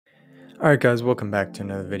Alright guys, welcome back to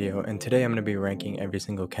another video, and today I'm going to be ranking every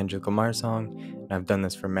single Kendrick Lamar song, and I've done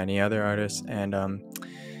this for many other artists, and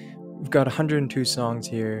we've got 102 songs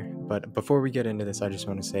here, but before we get into this, I just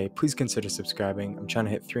want to say, please consider subscribing. I'm trying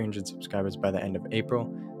to hit 300 subscribers by the end of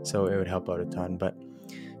April, so it would help out a ton, but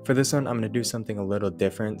for this one, I'm going to do something a little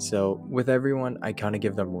different. So with everyone, I kind of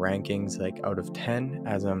give them rankings like out of 10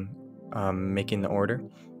 as I'm making the order.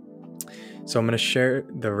 So I'm going to share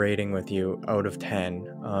the rating with you out of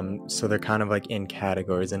 10. So they're kind of like in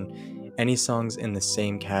categories, and any songs in the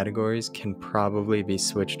same categories can probably be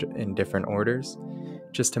switched in different orders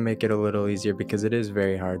just to make it a little easier, because it is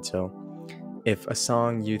very hard. So if a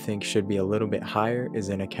song you think should be a little bit higher is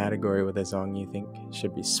in a category with a song you think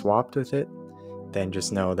should be swapped with it, then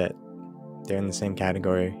just know that they're in the same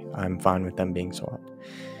category. I'm fine with them being swapped.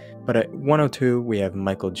 But at 102, we have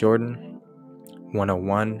Michael Jordan.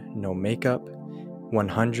 101, No Makeup.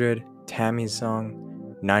 100, Tammy's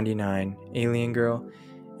Song. 99, Alien Girl.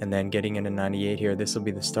 And then getting into 98 here, this will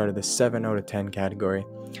be the start of the 7 out of 10 category.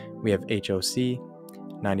 We have HOC.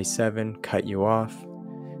 97, Cut You Off.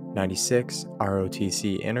 96,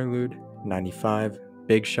 ROTC Interlude. 95,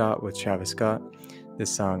 Big Shot with Travis Scott. This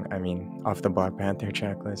song, off the Black Panther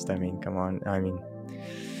checklist, come on,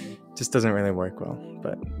 just doesn't really work well.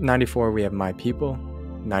 But 94, we have My People.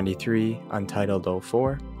 93, Untitled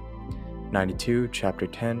 04. 92, Chapter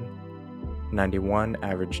 10. 91,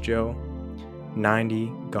 Average Joe.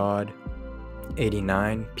 90, God.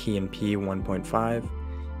 89, P&P 1.5.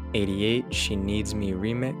 88, She Needs Me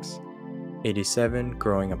Remix. 87,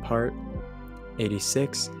 Growing Apart.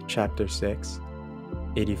 86, Chapter 6.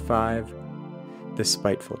 85, The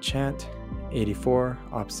Spiteful Chant. 84,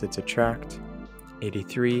 Opposites Attract.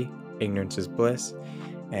 83, Ignorance is Bliss.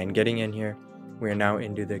 And getting in here, we are now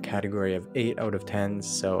into the category of 8 out of 10s.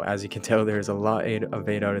 So as you can tell, there's a lot of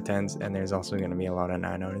 8 out of 10s, and there's also going to be a lot of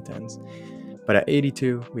 9 out of 10s. But at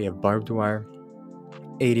 82, we have Barbed Wire.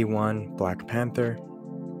 81, Black Panther.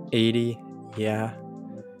 80, Yeah.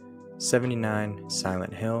 79,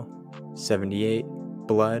 Silent Hill. 78,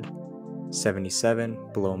 Blood. 77,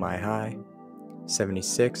 Blow My High.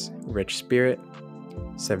 76, Rich Spirit.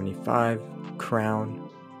 75, Crown.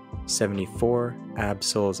 74,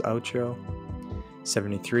 Ab-Soul's Outro.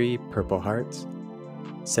 73, Purple Hearts.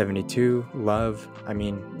 72, Love.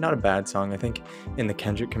 Not a bad song. I think in the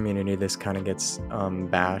Kendrick community this kind of gets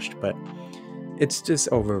bashed, but it's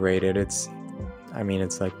just overrated. It's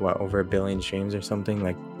like what, over 1 billion streams or something.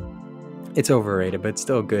 Like, it's overrated, but it's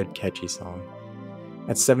still a good catchy song.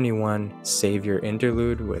 At 71, Savior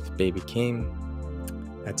Interlude with Baby King.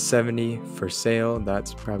 At 70, For Sale.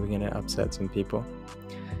 That's probably gonna upset some people.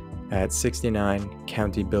 At 69,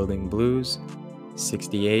 County Building Blues.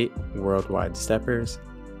 68, Worldwide Steppers.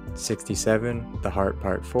 67, The Heart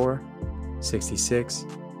Part 4. 66,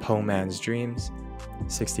 Po Man's Dreams.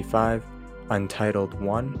 65, Untitled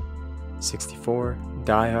 1. 64,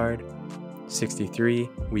 Die Hard. 63,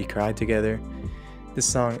 We Cried Together. This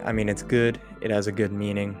song, it's good. It has a good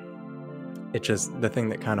meaning. It just, the thing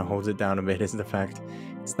that kind of holds it down a bit is the fact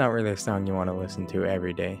it's not really a song you want to listen to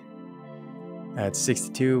every day. At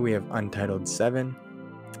 62, we have Untitled 7.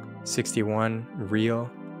 61, Real.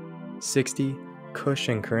 60, Kush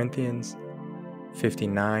and Corinthians.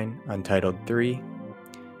 59, Untitled 3.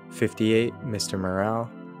 58, Mr. Morale.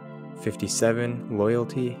 57,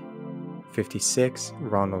 Loyalty. 56,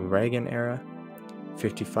 Ronald Reagan Era.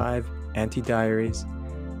 55, Anti-Diaries.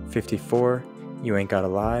 54, You Ain't Gotta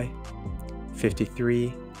Lie.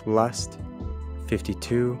 53, Lust.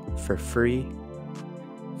 52, For Free.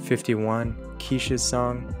 51, Keisha's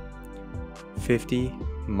Song. 50,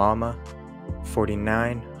 Mama.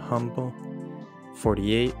 49, Humble.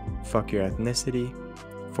 48, Fuck Your Ethnicity.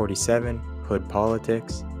 47, Hood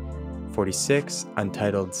Politics. 46,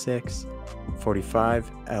 Untitled 6.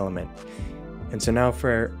 45, Element. And so now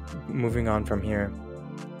for moving on from here,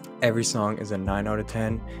 every song is a 9 out of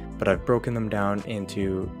 10, but I've broken them down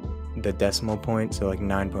into the decimal point, so like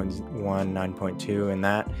 9.1, 9.2, and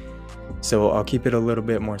that. So I'll keep it a little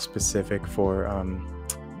bit more specific for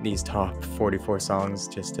these top 44 songs,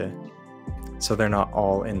 so they're not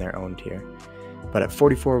all in their own tier. But at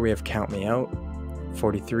 44, we have Count Me Out.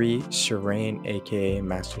 43, Shireen, aka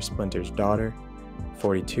Master Splinter's daughter.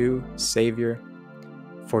 42, Savior.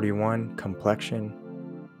 41,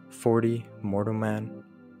 Complexion. 40, Mortal Man.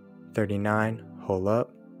 39, Hold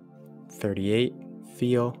Up. 38,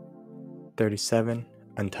 Feel. 37,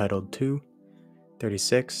 Untitled 2.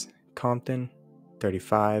 36, Compton.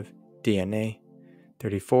 35, DNA.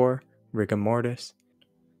 34, Rigor Mortis.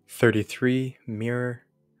 33, Mirror.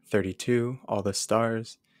 32, All the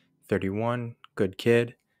Stars. 31, Good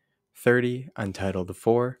Kid. 30, Untitled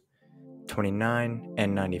 4. 29,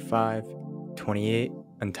 N95, 28,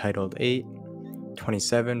 Untitled 8,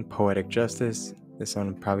 27, Poetic Justice. This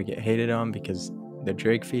one will probably get hated on because the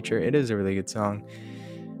Drake feature. It is a really good song,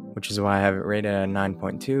 which is why I have it rated at a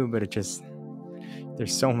 9.2, but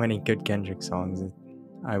there's so many good Kendrick songs.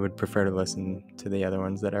 I would prefer to listen to the other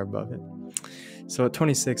ones that are above it. So at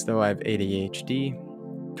 26, though, I have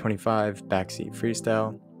ADHD, 25, Backseat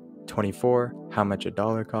Freestyle, 24, How Much a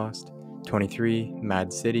Dollar Cost, 23,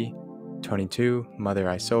 Mad City, 22, Mother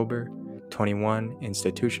I Sober, 21,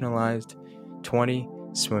 Institutionalized, 20,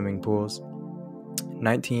 Swimming Pools,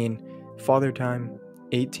 19, Father Time,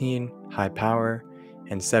 18, High Power,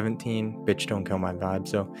 and 17, Bitch Don't Kill My Vibe.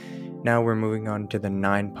 So now we're moving on to the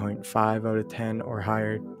 9.5 out of 10 or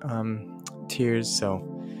higher tiers. So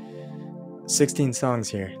 16 songs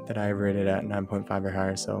here that I rated at 9.5 or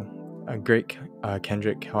higher. So a great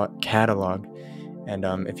Kendrick catalog. And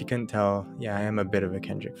if you couldn't tell, yeah, I am a bit of a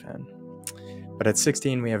Kendrick fan. But at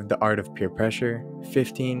 16, we have The Art of Peer Pressure.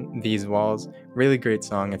 15, These Walls. Really great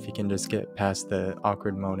song if you can just get past the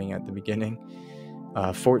awkward moaning at the beginning.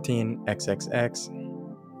 14,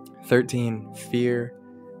 XXX. 13, Fear.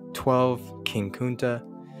 12, King Kunta.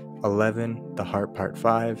 11, The Heart Part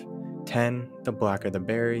 5. 10, The Blacker the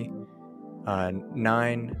Berry.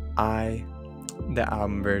 9, I. The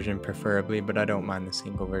album version preferably, but I don't mind the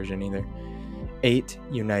single version either. 8,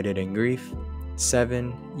 United in Grief.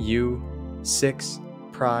 7, You. 6,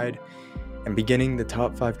 Pride. And beginning the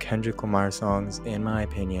top 5 Kendrick Lamar songs, in my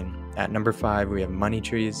opinion. At number 5, we have Money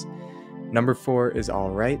Trees. Number 4 is All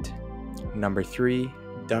Right. Number 3,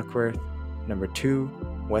 Duckworth. Number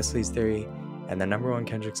 2, Wesley's Theory. And the number 1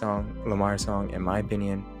 Kendrick Lamar song, in my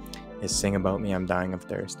opinion, is Sing About Me, I'm Dying of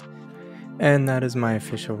Thirst. And that is my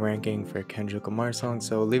official ranking for Kendrick Lamar songs.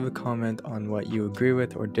 So leave a comment on what you agree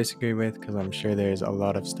with or disagree with, because I'm sure there's a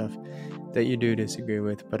lot of stuff that you do disagree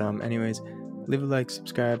with. But anyways, leave a like,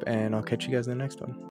 subscribe, and I'll catch you guys in the next one.